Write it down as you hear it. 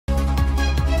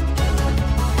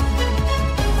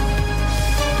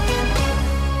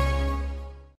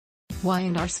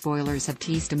Y&R spoilers have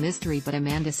teased a mystery, but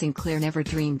Amanda Sinclair never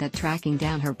dreamed that tracking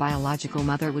down her biological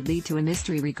mother would lead to a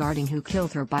mystery regarding who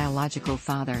killed her biological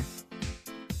father.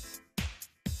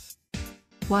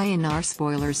 Y&R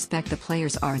spoilers Spec the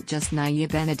players aren't just Nya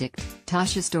Benedict,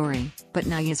 Tasha Story, but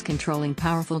Nya's controlling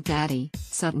powerful daddy,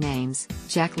 Sutton Ames,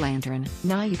 Jack Lantern.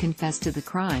 Nya confessed to the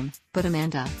crime, but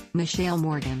Amanda, Michelle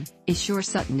Morgan, is sure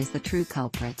Sutton is the true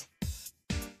culprit.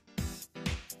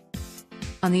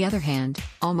 On the other hand,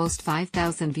 almost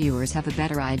 5,000 viewers have a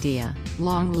better idea.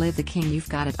 Long live the king, you've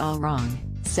got it all wrong.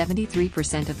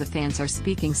 73% of the fans are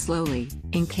speaking slowly,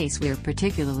 in case we're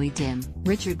particularly dim.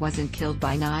 Richard wasn't killed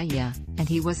by Nya, and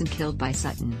he wasn't killed by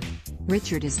Sutton.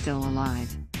 Richard is still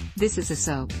alive. This is a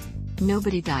soap.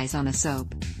 Nobody dies on a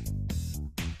soap.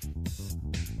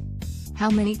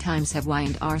 How many times have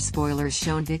Y&R spoilers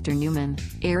shown Victor Newman,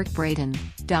 Eric Braeden,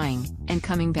 dying, and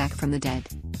coming back from the dead?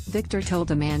 Victor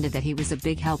told Amanda that he was a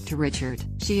big help to Richard.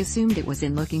 She assumed it was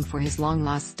in looking for his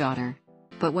long-lost daughter.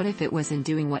 But what if it was in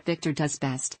doing what Victor does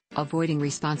best, avoiding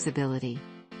responsibility?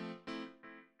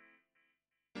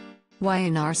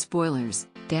 Y&R spoilers,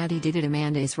 Daddy did it.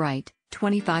 Amanda is right,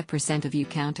 25% of you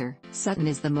counter. Sutton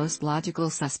is the most logical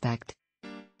suspect.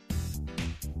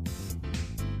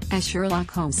 As Sherlock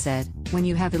Holmes said, when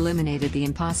you have eliminated the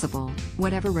impossible,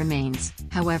 whatever remains,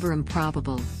 however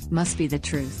improbable, must be the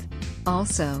truth.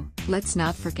 Also, let's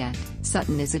not forget,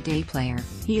 Sutton is a day player.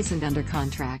 He isn't under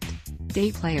contract.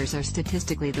 Day players are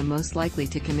statistically the most likely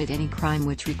to commit any crime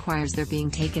which requires their being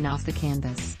taken off the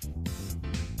canvas.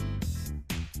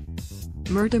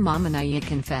 Murder Mama Nya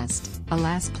confessed. A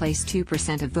last place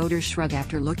 2% of voters shrug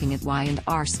after looking at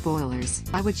Y&R spoilers.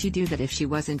 Why would she do that if she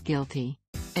wasn't guilty?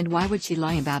 And why would she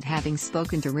lie about having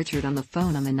spoken to Richard on the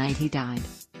phone on the night he died?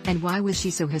 And why was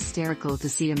she so hysterical to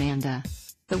see Amanda?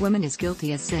 The woman is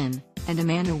guilty as sin, and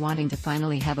Amanda wanting to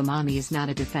finally have a mommy is not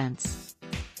a defense.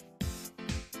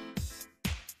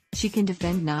 She can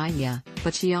defend Nya,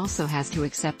 but she also has to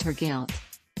accept her guilt.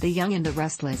 The Young and the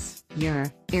Restless,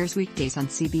 airs weekdays on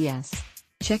CBS.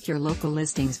 Check your local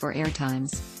listings for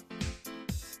airtimes.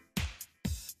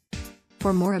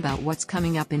 For more about what's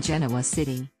coming up in Genoa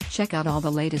City, check out all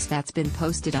the latest that's been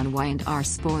posted on Y&R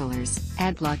spoilers.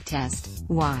 Ad block test,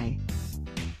 why?